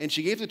 and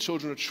she gave the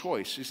children a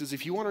choice. She says,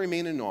 if you want to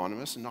remain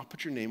anonymous and not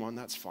put your name on,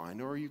 that's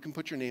fine, or you can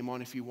put your name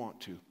on if you want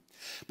to.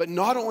 But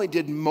not only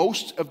did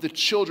most of the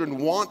children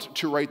want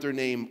to write their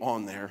name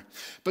on there,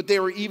 but they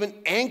were even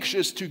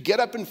anxious to get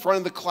up in front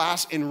of the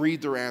class and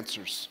read their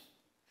answers.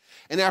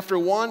 And after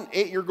one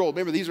 8-year-old,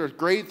 remember these are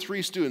grade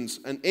 3 students,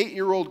 an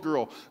 8-year-old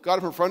girl got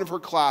up in front of her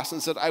class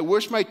and said, I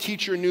wish my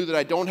teacher knew that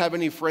I don't have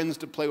any friends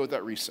to play with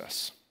at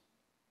recess.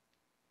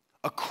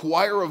 A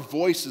choir of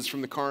voices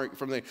from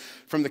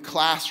the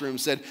classroom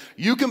said,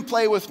 you can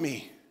play with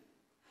me.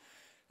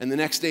 And the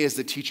next day as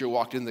the teacher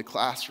walked in the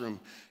classroom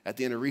at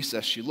the end of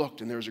recess, she looked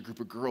and there was a group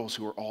of girls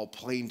who were all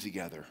playing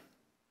together.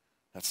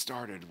 That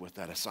started with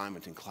that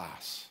assignment in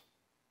class.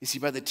 You see,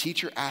 by the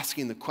teacher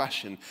asking the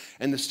question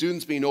and the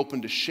students being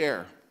open to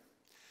share,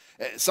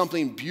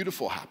 something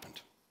beautiful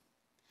happened.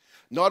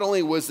 Not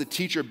only was the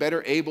teacher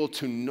better able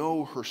to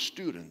know her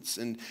students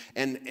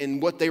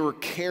and what they were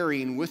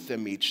carrying with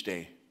them each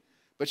day,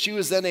 but she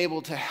was then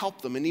able to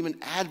help them and even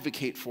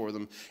advocate for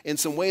them in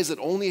some ways that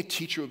only a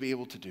teacher would be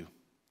able to do.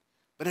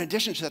 But in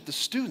addition to that, the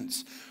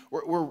students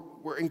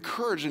were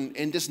encouraged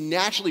and just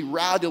naturally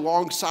rallied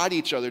alongside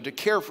each other to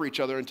care for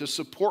each other and to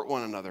support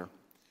one another.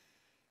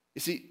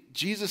 You see,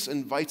 Jesus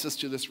invites us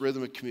to this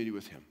rhythm of community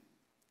with him.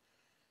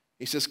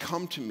 He says,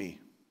 come to me,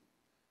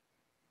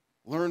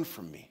 learn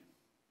from me,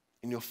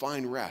 and you'll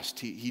find rest.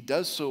 He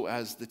does so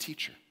as the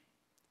teacher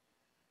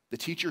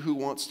who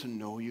wants to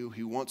know you,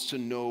 who wants to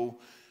know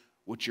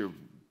what you're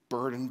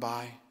burdened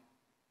by,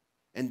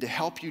 and to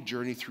help you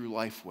journey through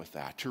life with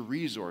that, to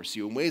resource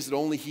you in ways that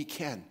only he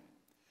can.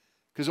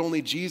 Because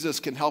only Jesus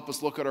can help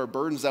us look at our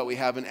burdens that we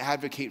have and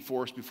advocate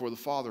for us before the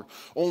Father.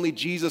 Only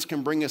Jesus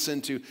can bring us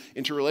into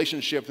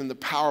relationship and the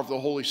power of the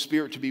Holy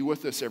Spirit to be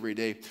with us every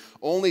day.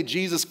 Only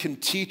Jesus can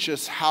teach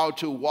us how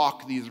to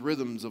walk these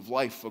rhythms of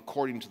life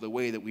according to the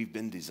way that we've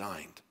been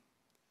designed.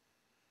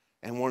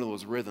 And one of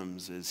those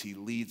rhythms is he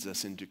leads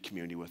us into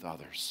community with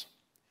others,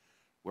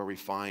 where we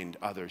find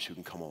others who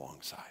can come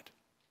alongside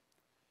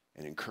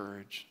and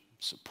encourage,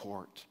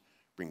 support,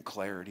 bring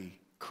clarity,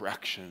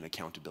 correction, and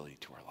accountability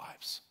to our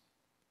lives.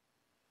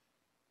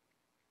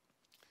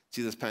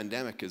 See, this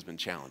pandemic has been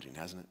challenging,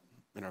 hasn't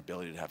it, in our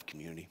ability to have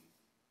community,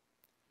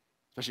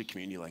 especially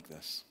community like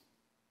this.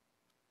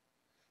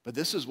 But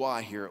this is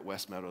why here at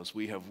West Meadows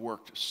we have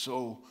worked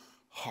so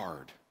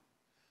hard.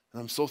 And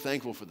I'm so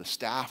thankful for the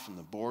staff and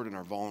the board and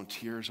our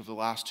volunteers over the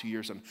last 2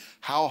 years and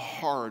how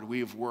hard we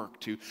have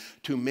worked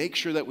to make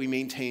sure that we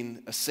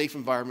maintain a safe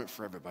environment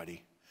for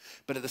everybody,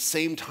 but at the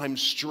same time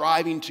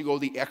striving to go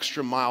the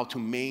extra mile to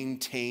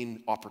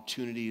maintain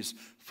opportunities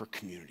for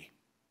community.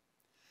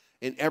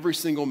 In every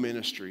single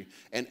ministry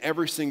and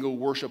every single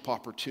worship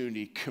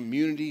opportunity,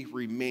 community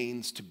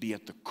remains to be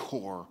at the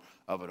core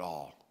of it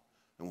all.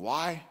 And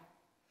why?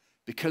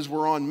 Because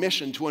we're on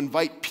mission to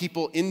invite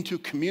people into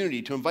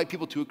community, to invite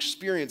people to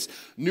experience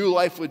new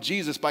life with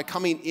Jesus by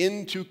coming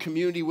into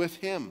community with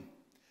him.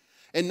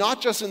 And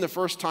not just in the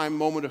first time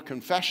moment of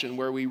confession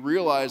where we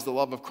realize the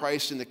love of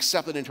Christ and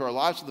accept it into our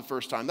lives for the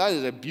first time. That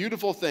is a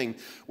beautiful thing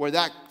where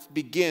that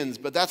begins,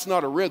 but that's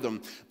not a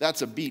rhythm,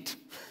 that's a beat.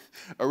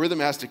 A rhythm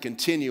has to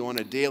continue on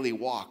a daily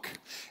walk.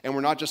 And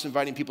we're not just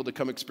inviting people to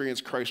come experience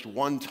Christ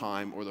one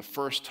time or the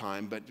first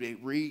time, but they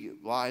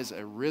realize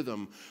a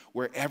rhythm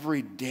where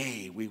every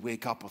day we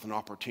wake up with an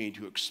opportunity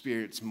to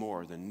experience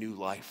more than new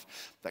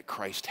life that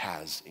Christ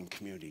has in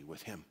community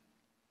with him.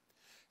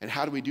 And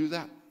how do we do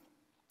that?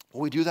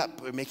 Well, we do that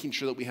by making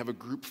sure that we have a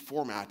group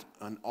format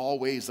on all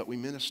ways that we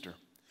minister.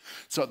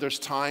 So there's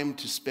time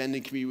to spend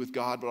in community with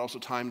God, but also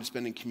time to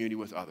spend in community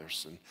with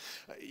others. And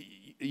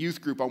a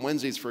youth group on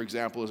Wednesdays, for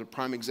example, is a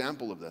prime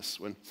example of this.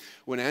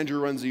 When Andrew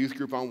runs a youth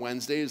group on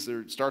Wednesdays,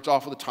 it starts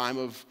off with a time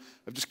of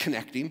just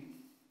connecting,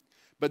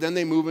 but then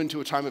they move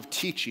into a time of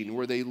teaching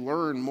where they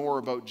learn more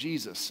about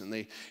Jesus, and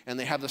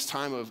they have this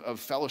time of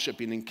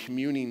fellowshipping and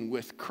communing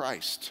with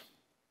Christ.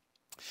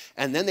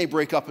 And then they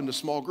break up into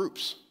small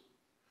groups,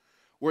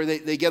 where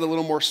they get a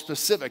little more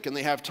specific and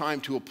they have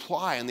time to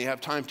apply and they have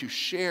time to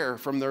share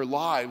from their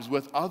lives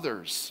with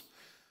others.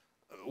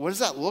 What does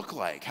that look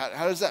like?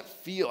 How does that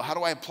feel? How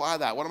do I apply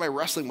that? What am I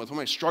wrestling with? What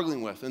am I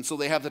struggling with? And so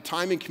they have the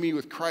time in community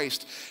with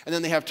Christ, and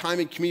then they have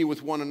time in community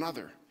with one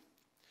another.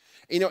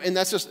 And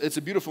it's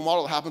a beautiful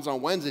model that happens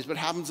on Wednesdays, but it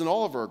happens in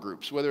all of our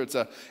groups, whether it's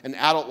an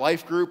adult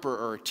life group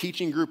or a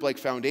teaching group like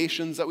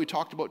Foundations that we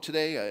talked about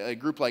today, a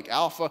group like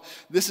Alpha.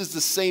 This is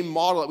the same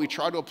model that we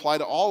try to apply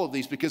to all of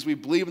these because we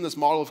believe in this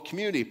model of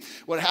community.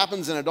 What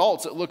happens in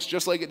adults, it looks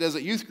just like it does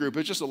at youth group.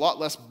 It's just a lot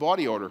less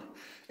body odor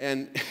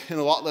and a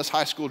lot less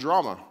high school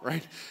drama,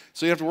 right?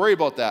 So you have to worry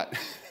about that.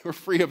 We're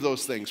free of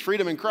those things.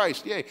 Freedom in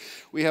Christ, yay.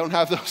 We don't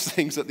have those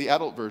things at the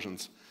adult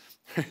versions.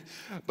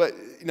 But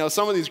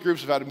some of these groups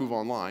have had to move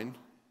online,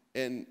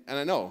 and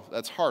I know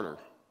that's harder.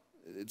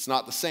 It's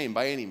not the same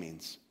by any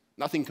means.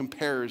 Nothing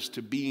compares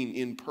to being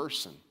in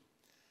person.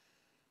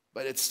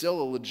 But it's still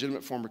a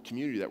legitimate form of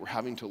community that we're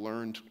having to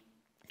learn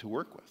to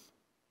work with.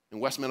 And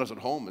West Meadows at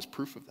Home is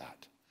proof of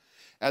that.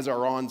 As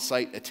our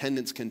on-site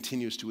attendance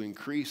continues to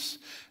increase,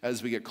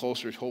 as we get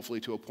closer,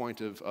 hopefully, to a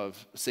point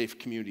of safe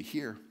community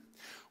here,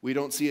 we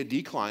don't see a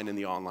decline in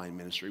the online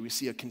ministry. We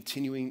see a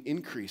continuing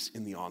increase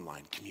in the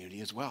online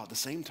community as well at the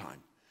same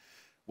time.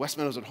 West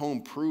Meadows at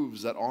Home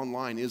proves that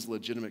online is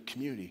legitimate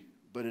community,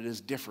 but it is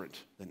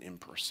different than in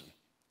person.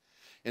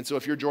 And so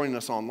if you're joining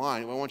us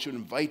online, I want to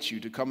invite you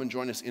to come and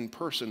join us in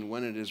person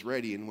when it is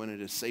ready and when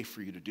it is safe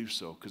for you to do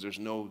so, because there's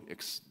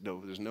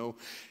nothing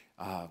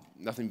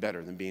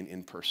better than being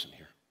in person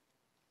here.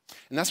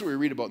 And that's what we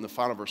read about in the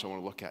final verse I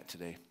want to look at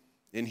today,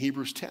 in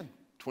Hebrews 10,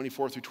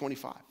 24 through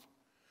 25.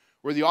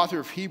 Where the author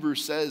of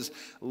Hebrews says,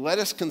 "Let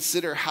us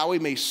consider how we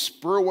may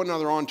spur one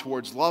another on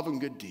towards love and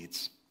good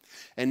deeds,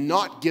 and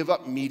not give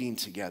up meeting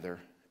together,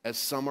 as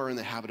some are in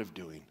the habit of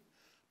doing,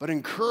 but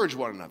encourage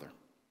one another."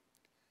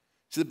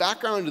 See, the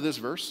background to this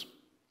verse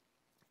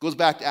goes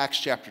back to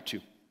Acts chapter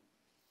 2,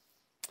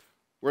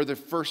 where the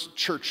first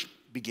church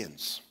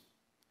begins.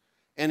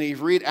 And if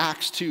you read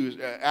Acts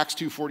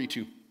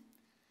 2:42,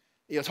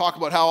 talk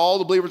about how all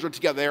the believers were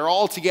together. They are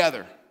all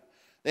together.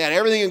 They had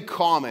everything in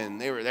common.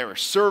 They were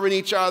serving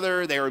each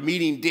other. They were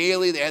meeting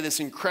daily. They had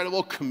this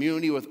incredible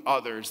community with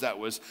others that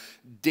was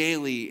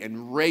daily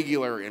and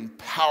regular and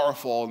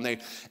powerful.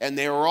 And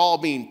they were all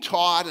being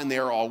taught, and they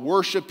were all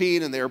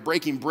worshiping, and they were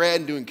breaking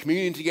bread and doing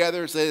communion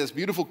together. So they had this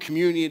beautiful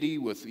community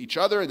with each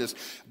other and this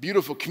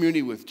beautiful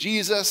community with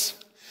Jesus.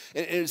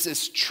 And it's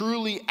this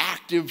truly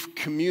active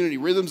community,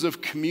 rhythms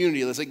of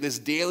community. It's like this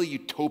daily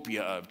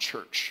utopia of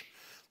church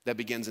that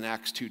begins in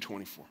Acts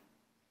 2:24.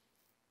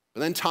 But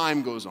then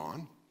time goes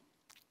on.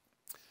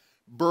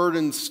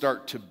 Burdens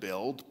start to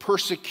build.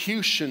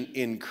 Persecution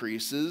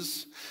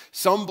increases.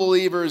 Some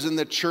believers in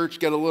the church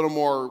get a little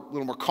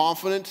more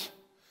confident,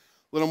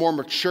 a little more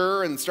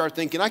mature, and start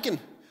thinking, I can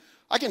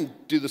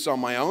do this on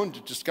my own,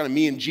 just kind of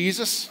me and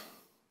Jesus.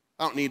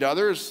 I don't need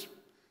others,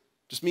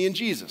 just me and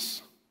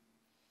Jesus.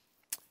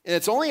 And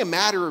it's only a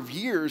matter of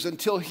years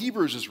until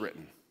Hebrews is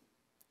written.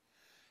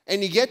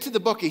 And you get to the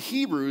book of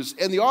Hebrews,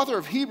 and the author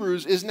of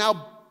Hebrews is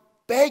now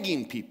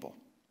begging people.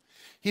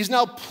 He's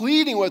now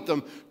pleading with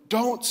them,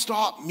 don't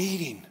stop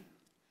meeting.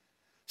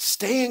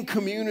 Stay in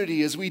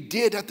community as we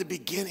did at the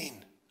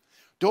beginning.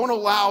 Don't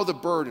allow the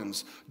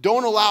burdens.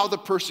 Don't allow the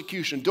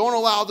persecution. Don't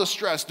allow the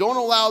stress. Don't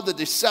allow the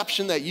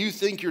deception that you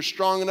think you're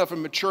strong enough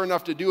and mature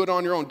enough to do it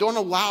on your own. Don't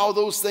allow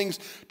those things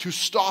to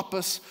stop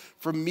us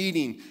from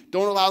meeting.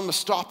 Don't allow them to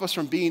stop us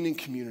from being in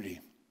community.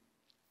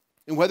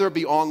 And whether it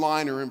be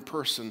online or in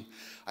person,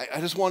 I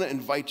just want to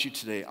invite you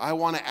today. I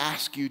want to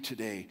ask you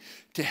today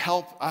to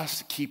help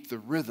us keep the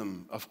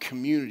rhythm of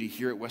community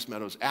here at West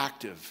Meadows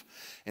active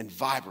and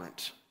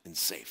vibrant and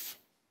safe.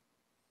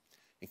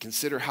 And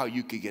consider how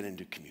you could get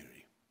into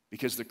community.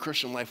 Because the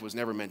Christian life was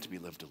never meant to be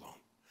lived alone.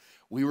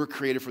 We were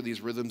created for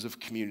these rhythms of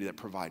community that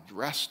provide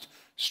rest,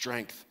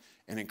 strength,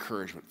 and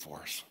encouragement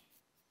for us.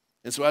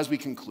 And so as we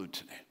conclude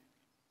today,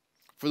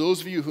 for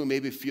those of you who may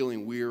be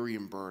feeling weary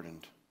and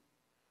burdened,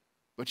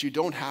 but you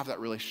don't have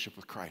that relationship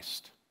with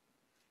Christ,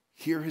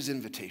 hear his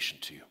invitation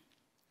to you.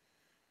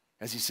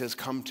 As he says,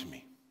 come to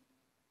me.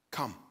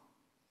 Come,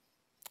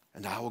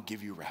 and I will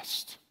give you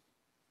rest.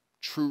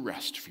 True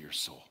rest for your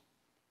soul.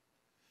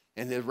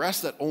 And the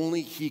rest that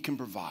only he can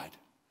provide.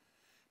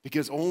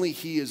 Because only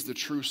he is the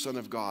true Son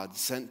of God,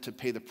 sent to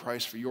pay the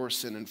price for your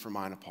sin and for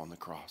mine upon the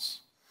cross.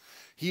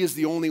 He is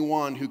the only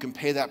one who can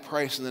pay that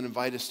price and then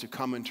invite us to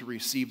come and to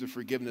receive the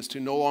forgiveness, to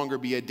no longer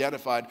be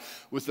identified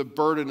with the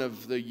burden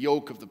of the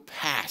yoke of the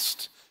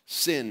past,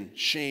 sin,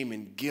 shame,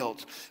 and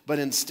guilt, but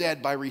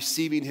instead by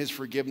receiving his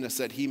forgiveness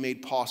that he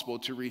made possible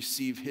to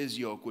receive his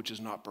yoke, which is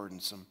not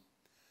burdensome.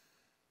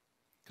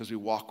 Because we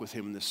walk with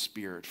him in the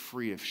Spirit,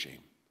 free of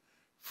shame,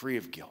 free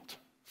of guilt,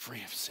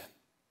 free of sin,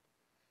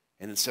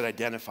 and instead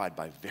identified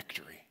by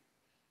victory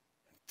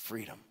and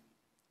freedom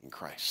in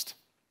Christ.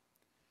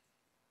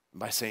 And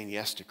by saying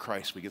yes to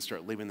Christ, we can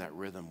start living that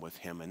rhythm with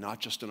him, and not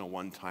just in a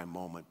one-time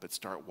moment, but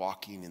start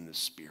walking in the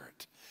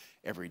Spirit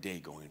every day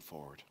going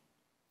forward.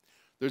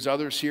 There's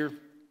others here.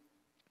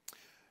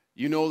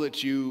 You know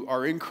that you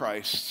are in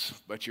Christ,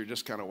 but you're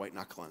just kind of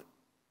white-knuckling it.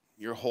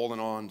 You're holding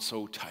on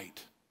so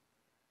tight,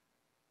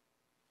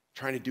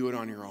 trying to do it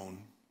on your own.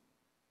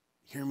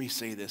 Hear me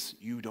say this,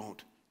 you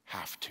don't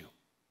have to.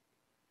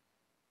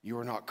 You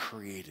are not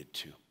created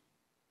to.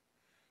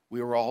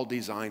 We were all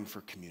designed for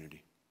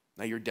community.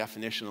 Now your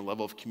definition, the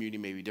level of community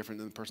may be different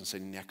than the person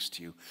sitting next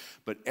to you,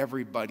 but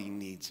everybody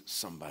needs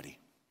somebody.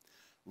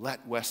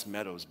 Let West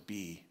Meadows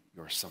be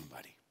your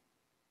somebody.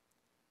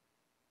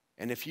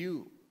 And if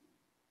you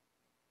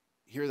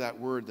hear that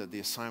word that the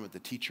assignment the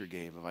teacher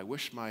gave of, I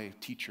wish my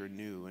teacher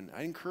knew, and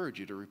I encourage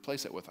you to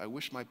replace it with, I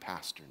wish my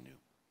pastor knew.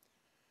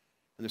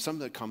 And there's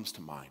something that comes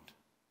to mind.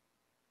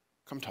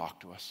 Come talk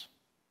to us.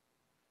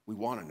 We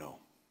want to know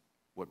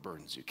what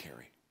burdens you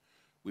carry.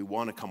 We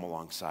want to come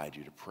alongside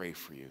you to pray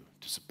for you,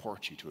 to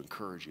support you, to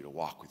encourage you, to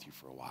walk with you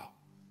for a while.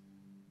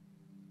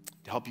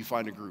 To help you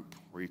find a group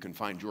where you can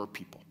find your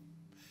people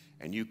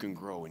and you can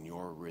grow in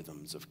your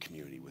rhythms of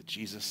community with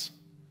Jesus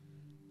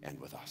and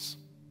with us.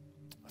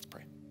 Let's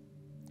pray.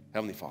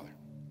 Heavenly Father,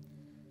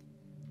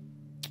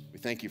 we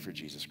thank you for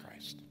Jesus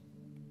Christ,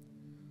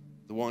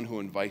 the one who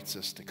invites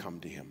us to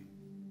come to him.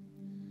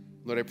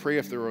 Lord, I pray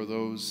if there are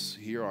those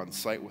here on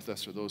site with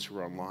us or those who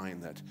are online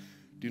that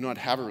do not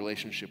have a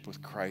relationship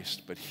with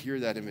Christ, but hear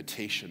that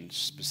invitation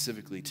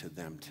specifically to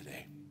them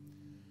today.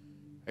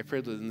 I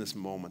pray that in this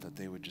moment that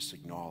they would just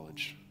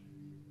acknowledge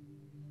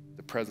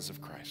the presence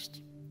of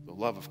Christ, the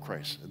love of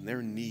Christ, and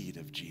their need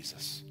of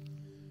Jesus.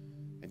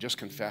 And just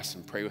confess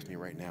and pray with me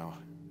right now.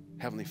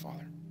 Heavenly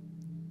Father,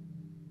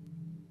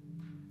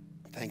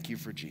 thank you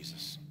for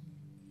Jesus.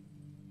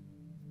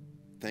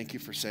 Thank you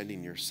for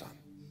sending your Son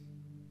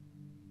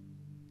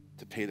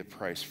to pay the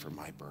price for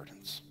my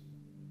burdens,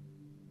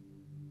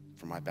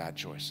 for my bad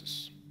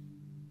choices.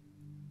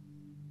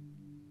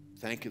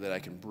 Thank you that I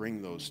can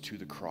bring those to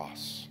the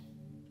cross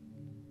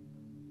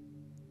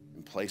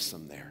and place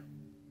them there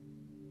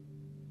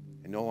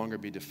and no longer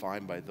be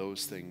defined by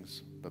those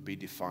things, but be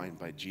defined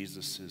by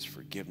Jesus'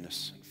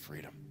 forgiveness and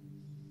freedom.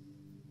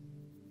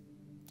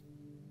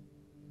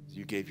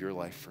 You gave your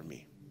life for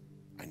me.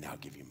 I now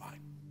give you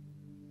mine.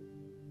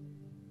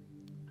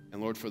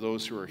 And Lord, for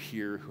those who are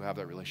here who have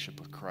that relationship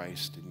with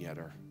Christ and yet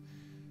are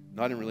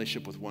not in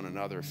relationship with one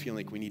another, feeling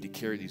like we need to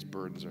carry these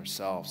burdens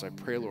ourselves, I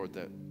pray, Lord,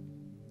 that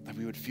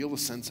we would feel a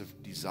sense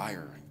of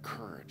desire and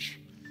courage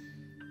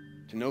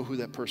to know who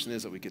that person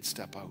is that we could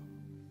step out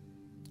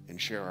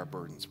and share our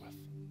burdens with.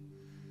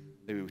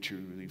 That we would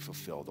truly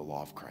fulfill the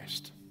law of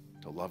Christ,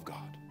 to love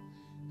God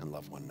and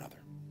love one another.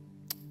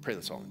 Pray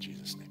this all in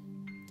Jesus' name.